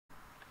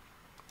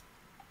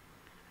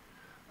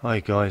Hi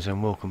guys,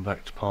 and welcome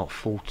back to part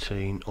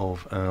 14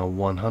 of our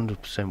 100%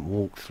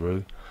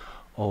 walkthrough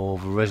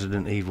of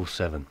Resident Evil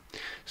 7.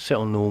 Set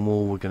on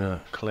normal, we're going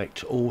to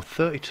collect all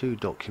 32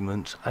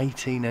 documents,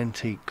 18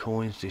 antique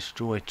coins,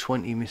 destroy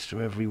 20 Mr.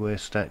 Everywhere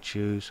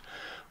statues,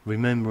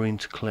 remembering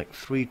to collect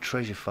 3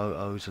 treasure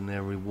photos and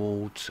their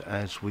rewards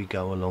as we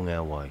go along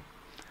our way.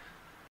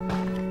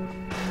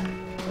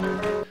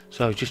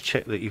 So just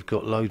check that you've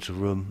got loads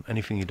of room.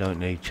 Anything you don't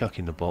need, chuck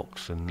in the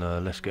box, and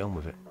let's get on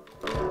with it.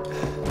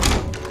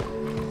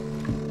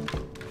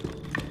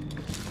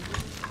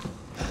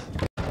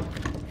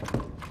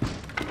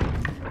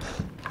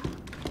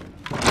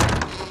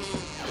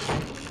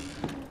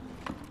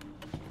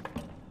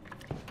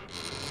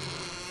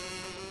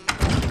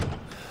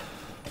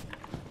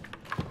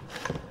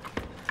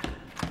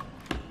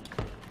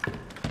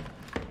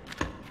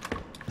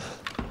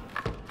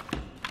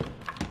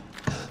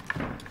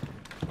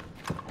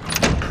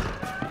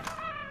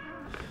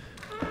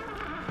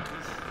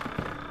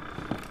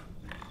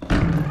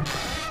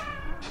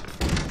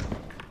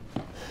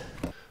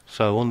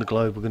 So on the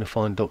globe we're going to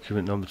find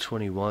document number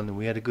 21, and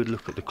we had a good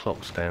look at the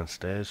clocks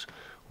downstairs.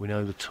 We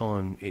know the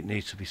time it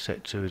needs to be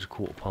set to is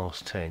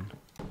 10:15.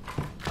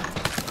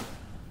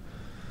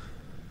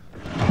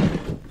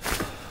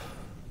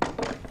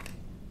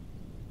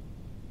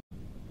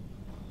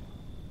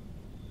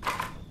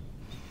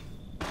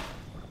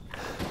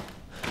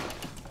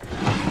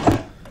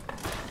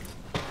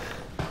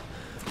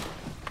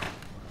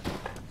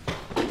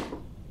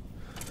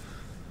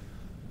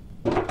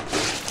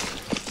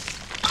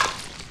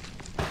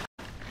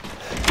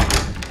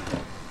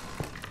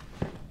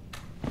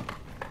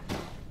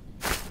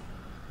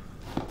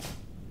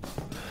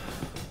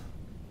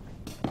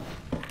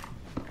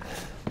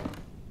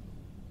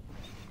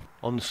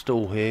 On the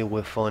stall here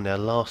we'll find our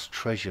last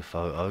treasure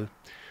photo.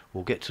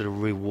 We'll get to the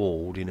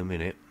reward in a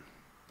minute.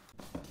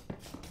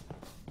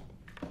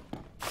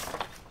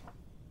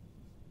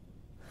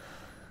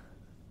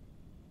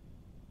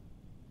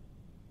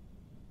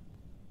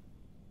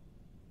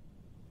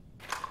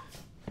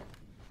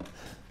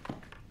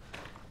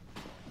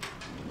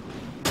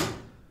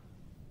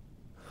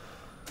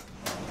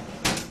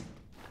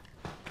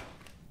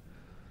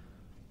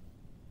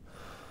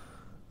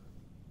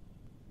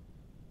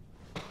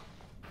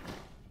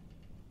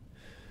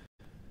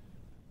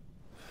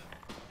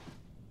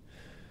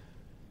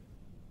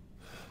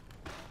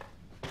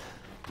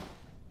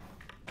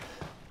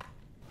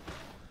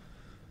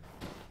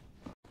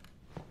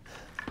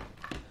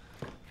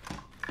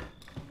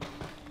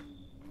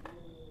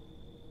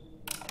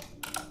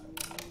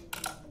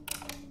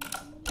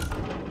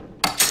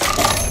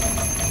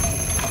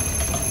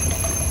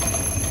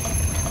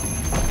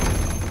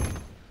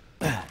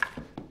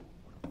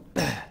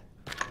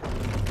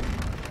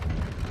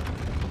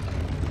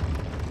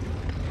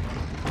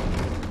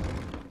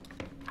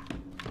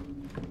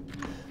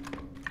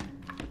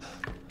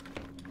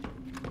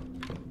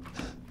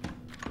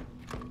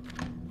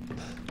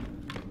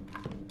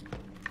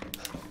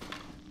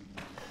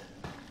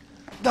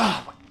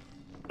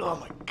 Oh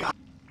my god.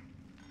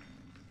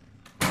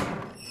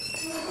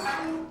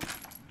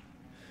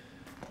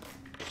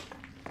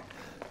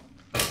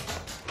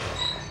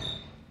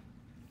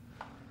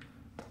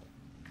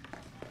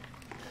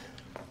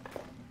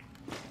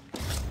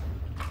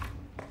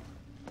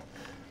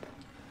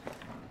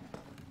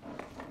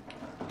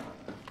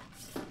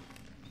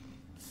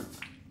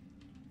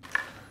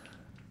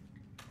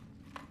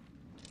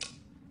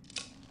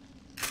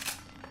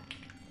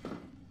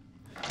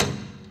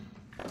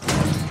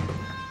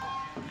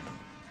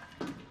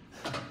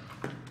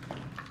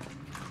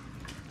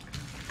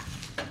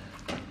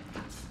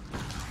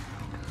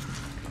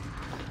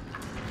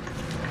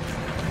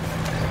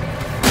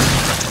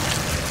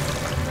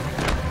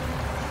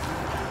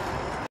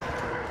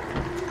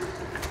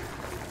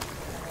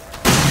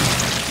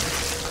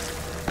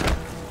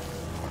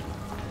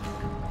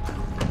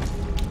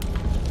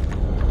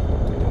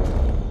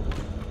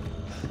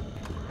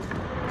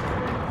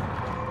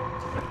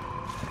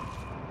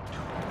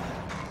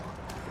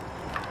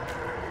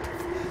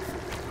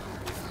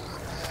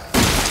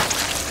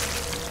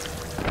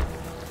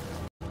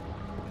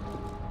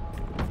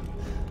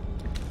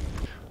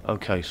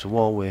 Okay, so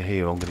while we're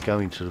here I'm going to go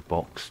into the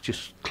box,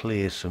 just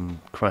clear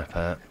some crap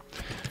out,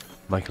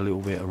 make a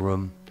little bit of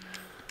room.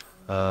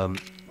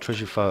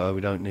 Treasure photo,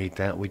 we don't need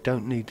that. We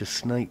don't need the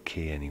snake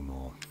key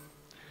anymore,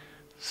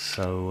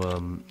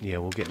 so yeah,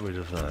 we'll get rid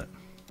of that.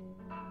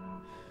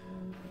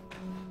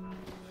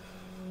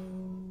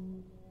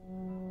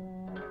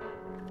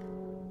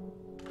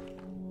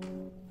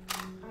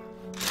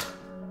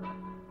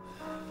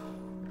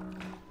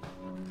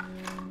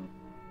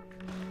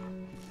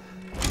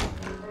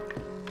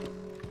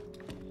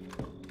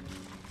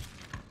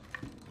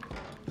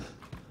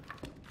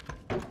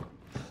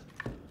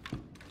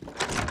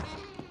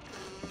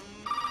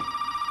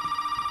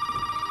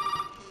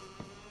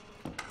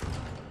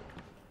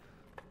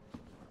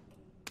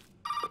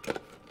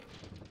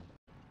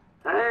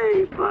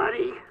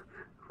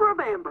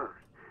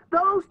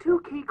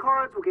 2 key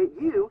cards will get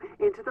you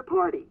into the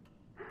party.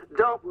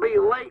 Don't be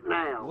late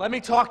now. Let me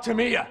talk to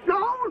Mia.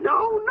 No,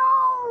 no,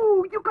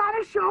 no! You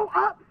gotta show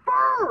up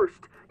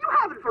first! You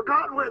haven't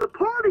forgotten where the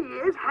party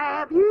is,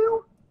 have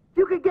you?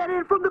 You can get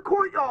in from the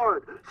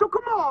courtyard. So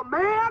come on,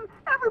 man!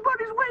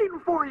 Everybody's waiting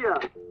for you!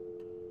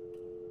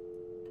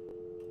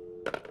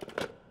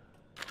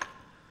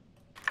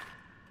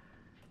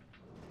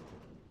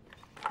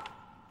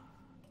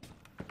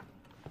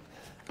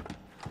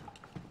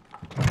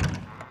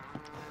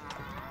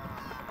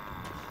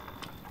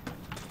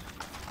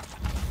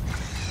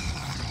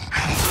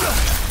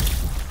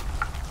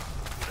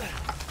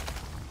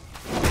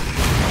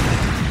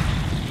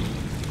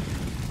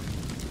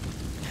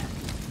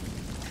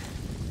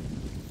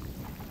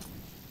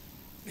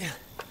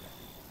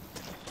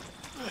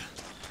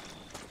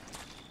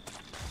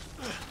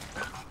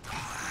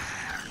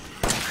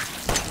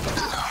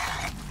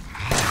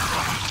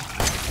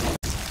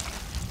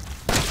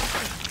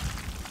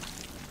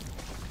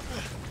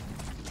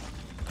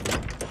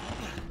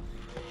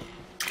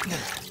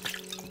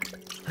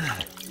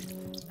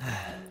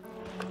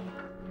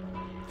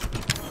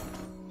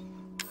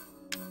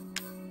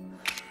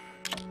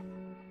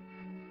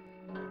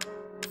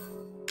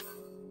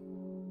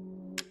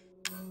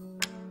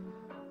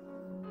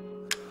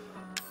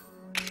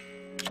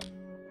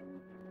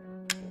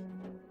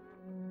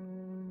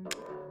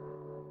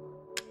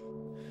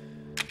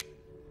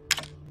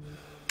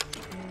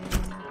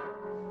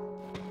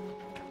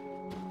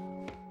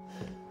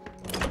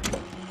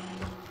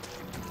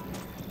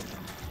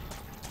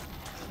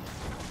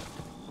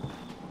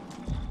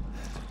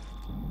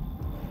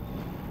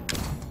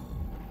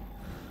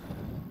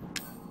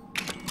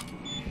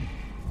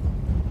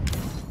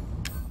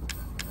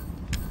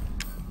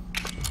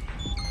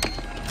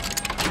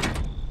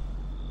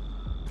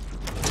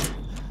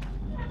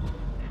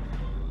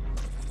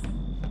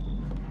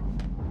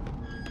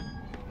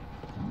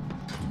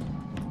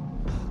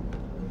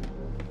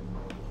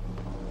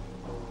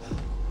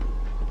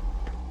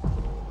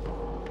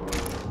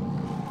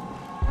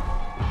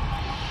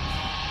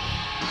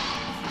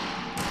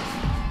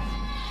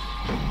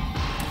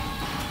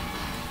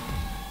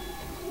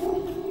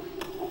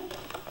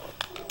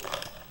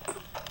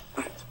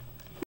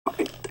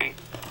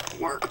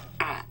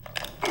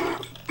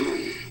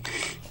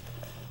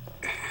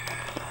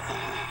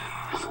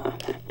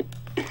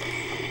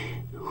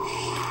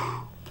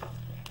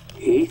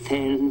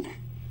 Ethan.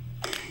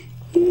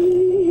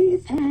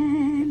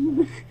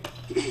 Ethan,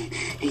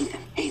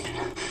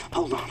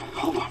 hold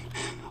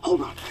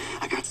on.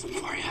 I got some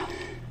for you.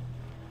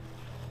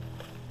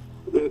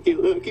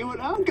 Looky what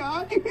I've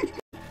got.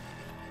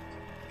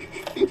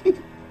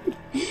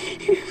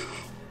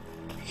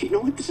 You know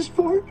what this is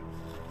for?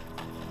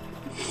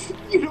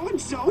 You know what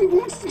Zoe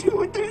wants to do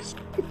with this?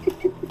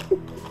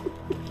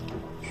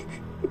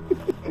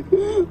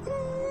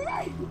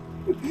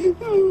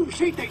 Oh,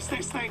 she thinks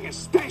this thing is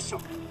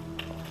special.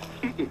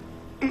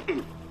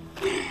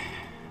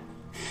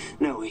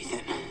 No,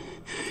 Ethan.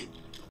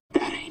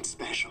 That ain't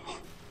special.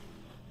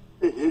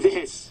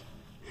 This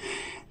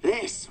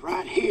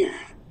right here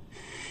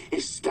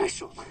is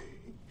special.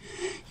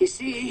 You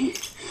see,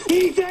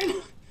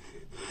 Ethan,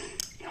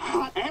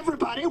 not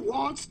everybody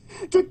wants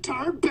to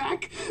turn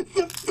back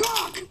the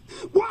clock.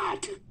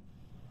 What?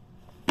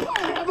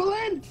 What,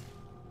 Evelyn?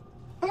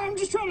 I'm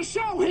just trying to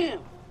show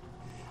him.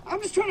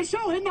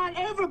 Not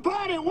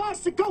everybody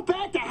wants to go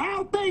back to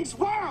how things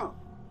were.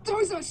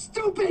 Zoe's a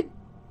stupid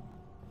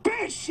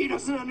bitch. She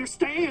doesn't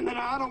understand that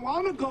I don't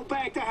want to go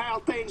back to how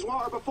things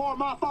were before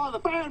my father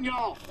found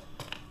y'all.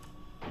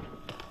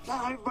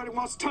 Not everybody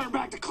wants to turn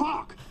back the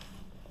clock.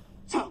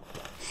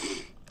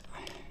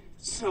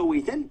 So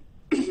Ethan,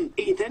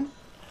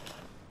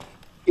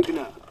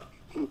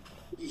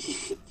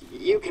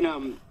 you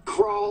can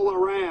crawl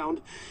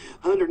around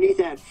underneath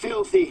that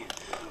filthy,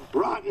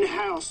 rotten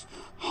house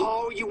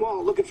all you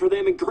want looking for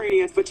them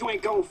ingredients, but you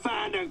ain't gonna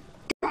find a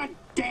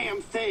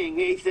goddamn thing,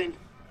 Ethan.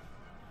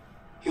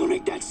 You'll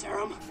need that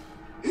serum?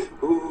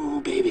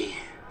 Ooh, baby.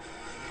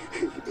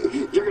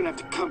 You're gonna have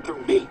to come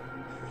through me.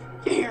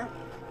 You hear?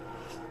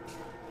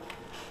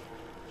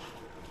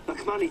 Now,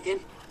 come on, Ethan.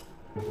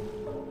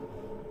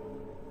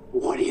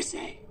 What do you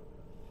say?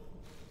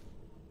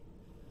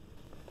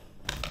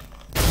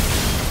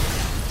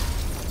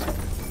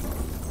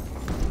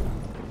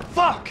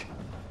 Fuck!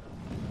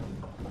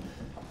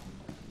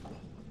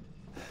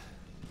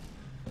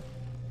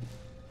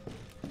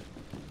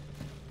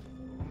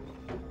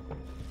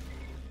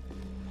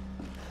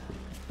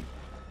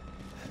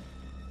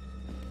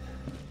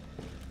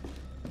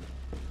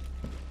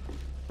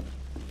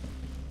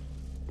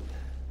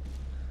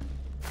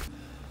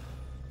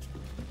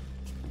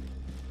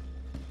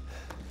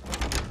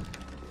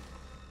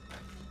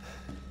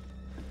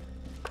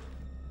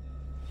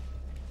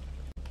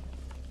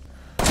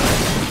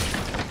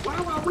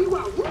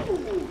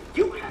 Woo!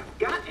 You have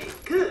got a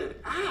good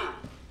eye.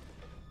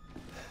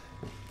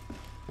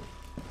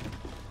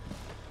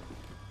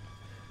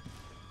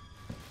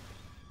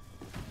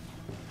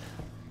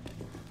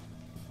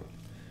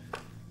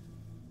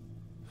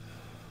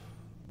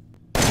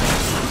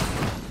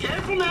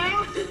 Careful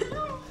now.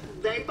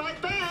 They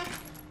bite back.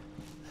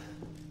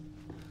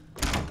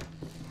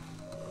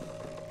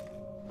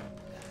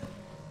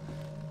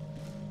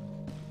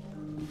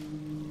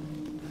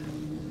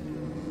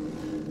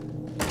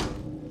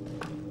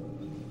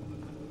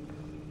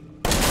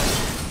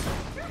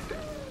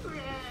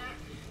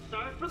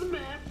 Sorry for the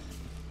mess.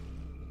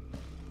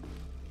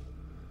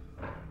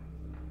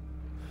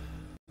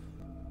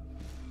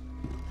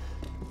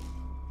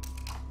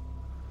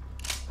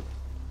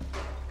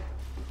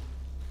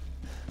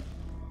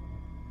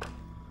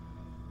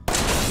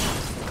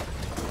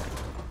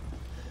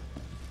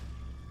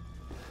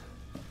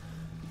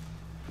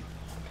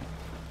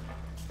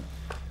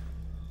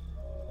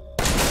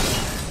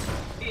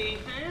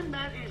 Ethan,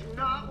 that is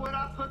not what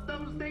I put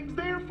those things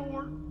there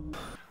for.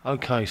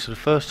 Okay, so the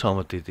first time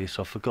I did this,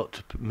 I forgot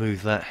to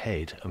move that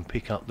head and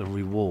pick up the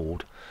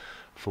reward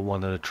for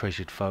one of the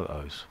treasured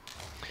photos.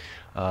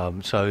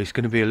 So it's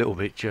going to be a little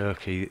bit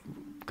jerky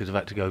because I've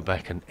had to go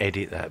back and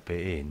edit that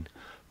bit in.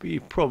 But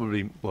you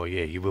probably, well,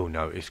 yeah, you will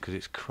notice because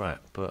it's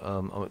crap.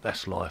 But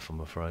that's life, I'm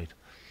afraid.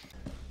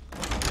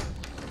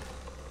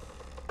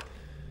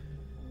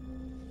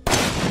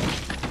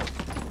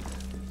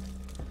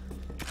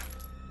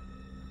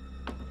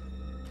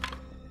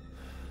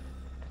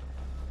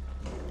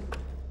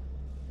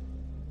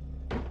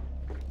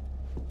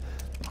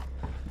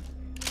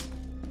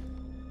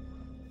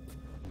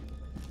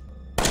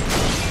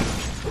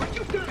 What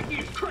you done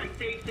against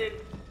Christ, Ethan?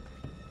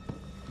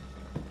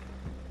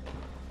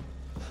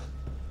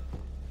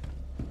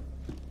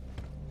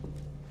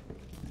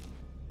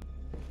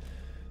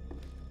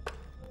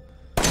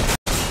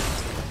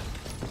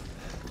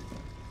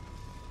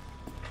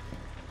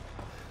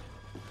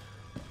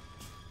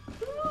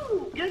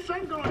 Ooh, guess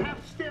I'm gonna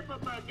have to step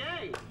up my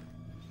game.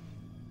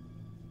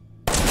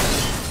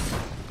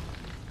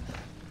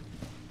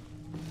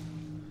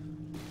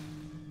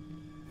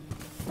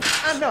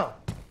 I know.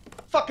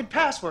 Fucking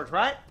password,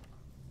 right?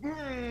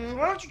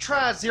 Why don't you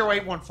try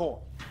 0814?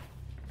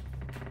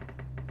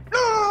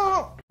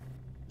 No!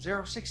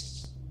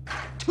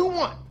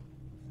 0621.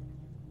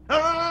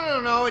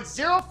 No, it's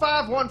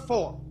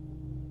 0514.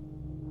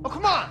 Oh,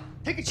 come on.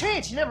 Take a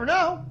chance. You never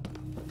know.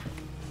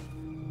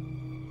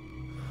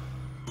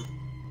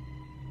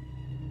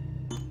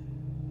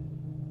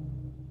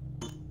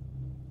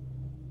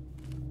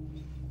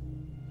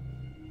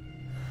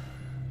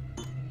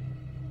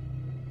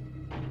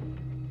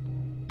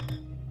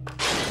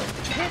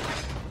 Tick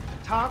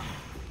tock,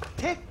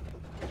 tick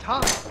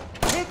tock,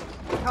 tick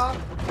tock,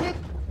 tick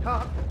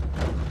tock.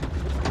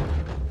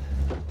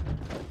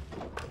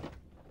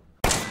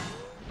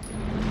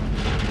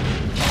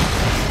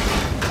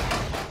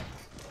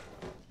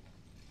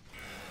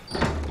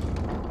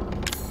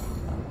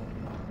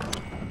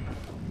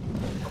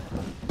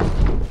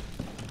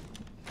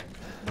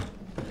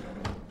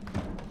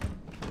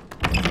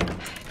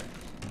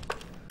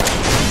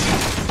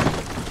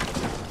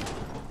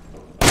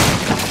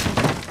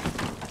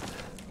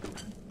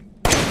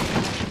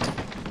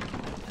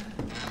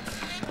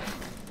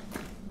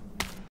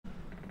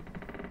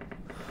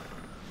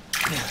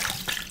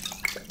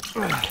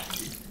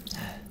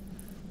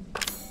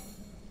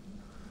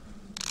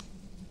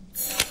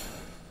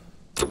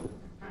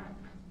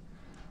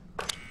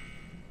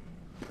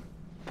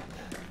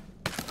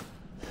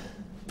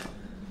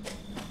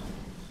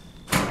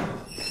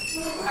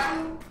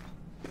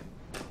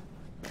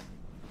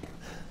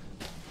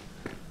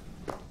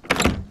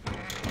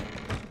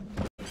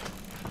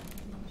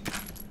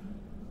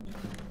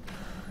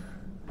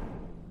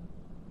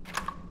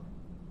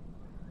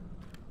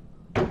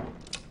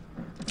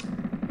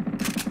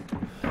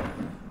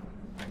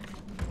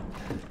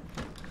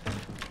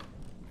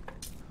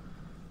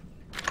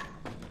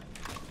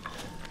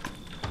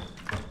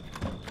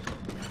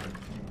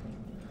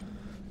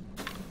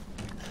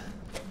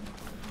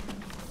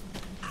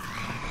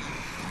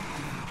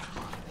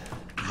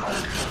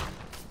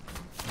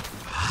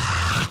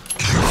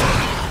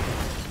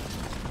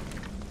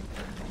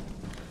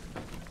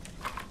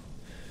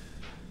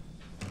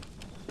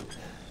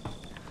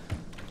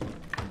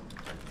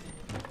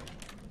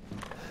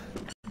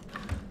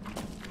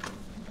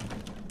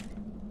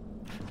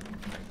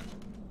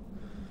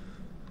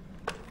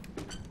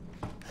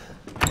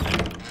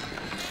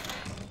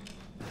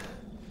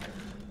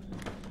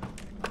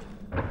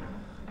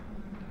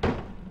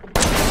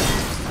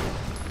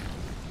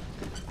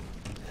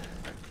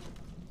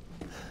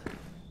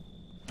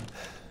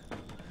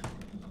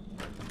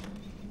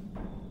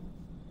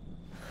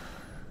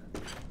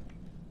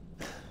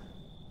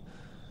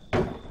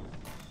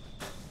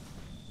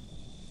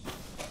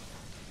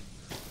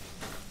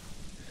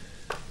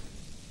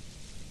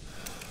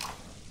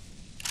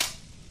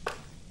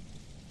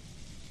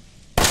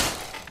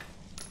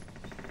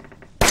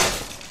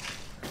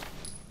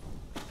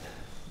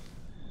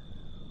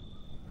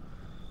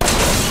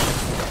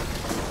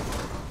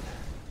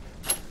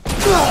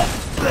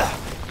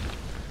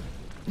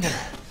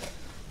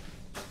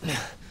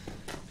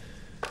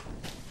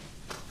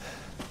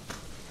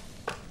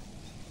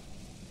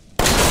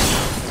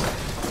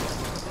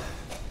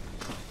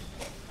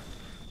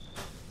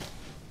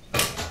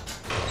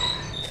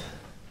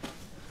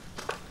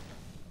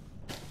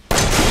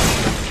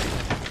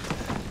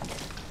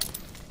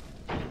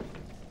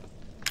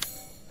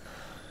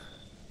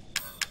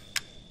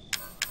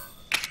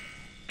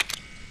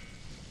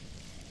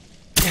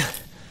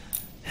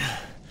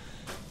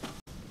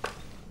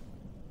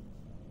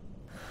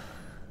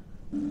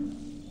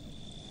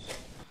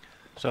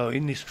 So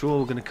in this drawer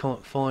we're going to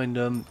find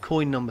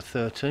coin number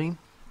 13.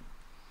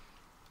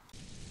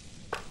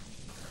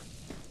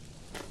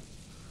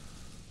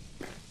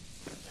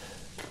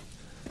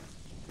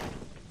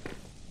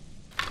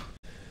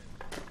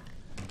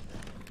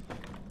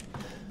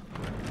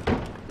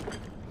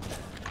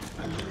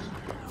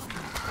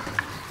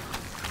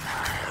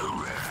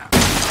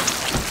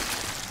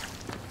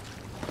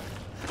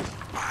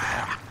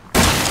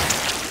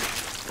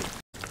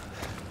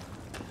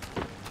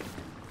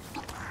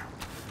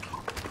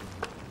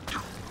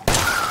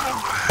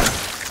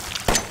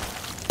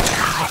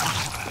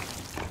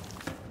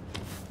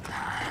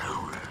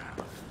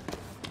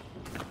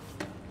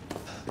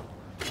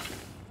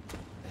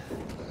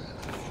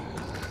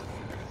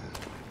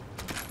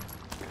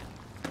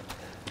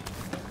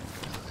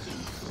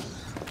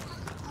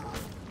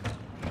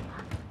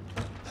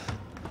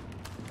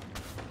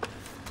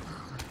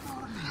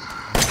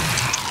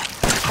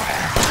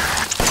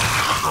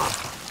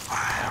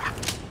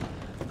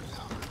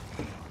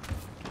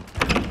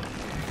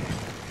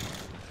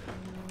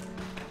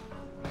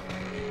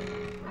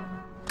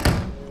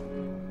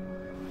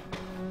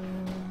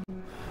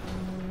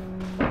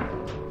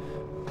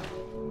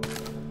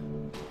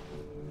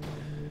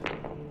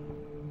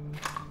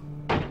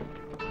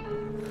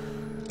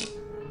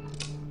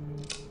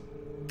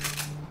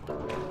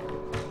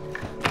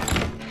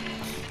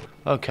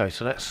 Okay,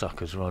 so that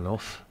sucker's run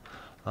off.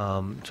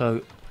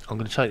 So I'm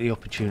going to take the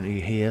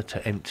opportunity here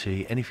to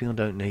empty anything I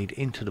don't need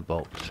into the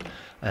box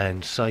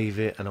and save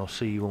it, and I'll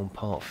see you on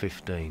part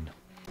 15.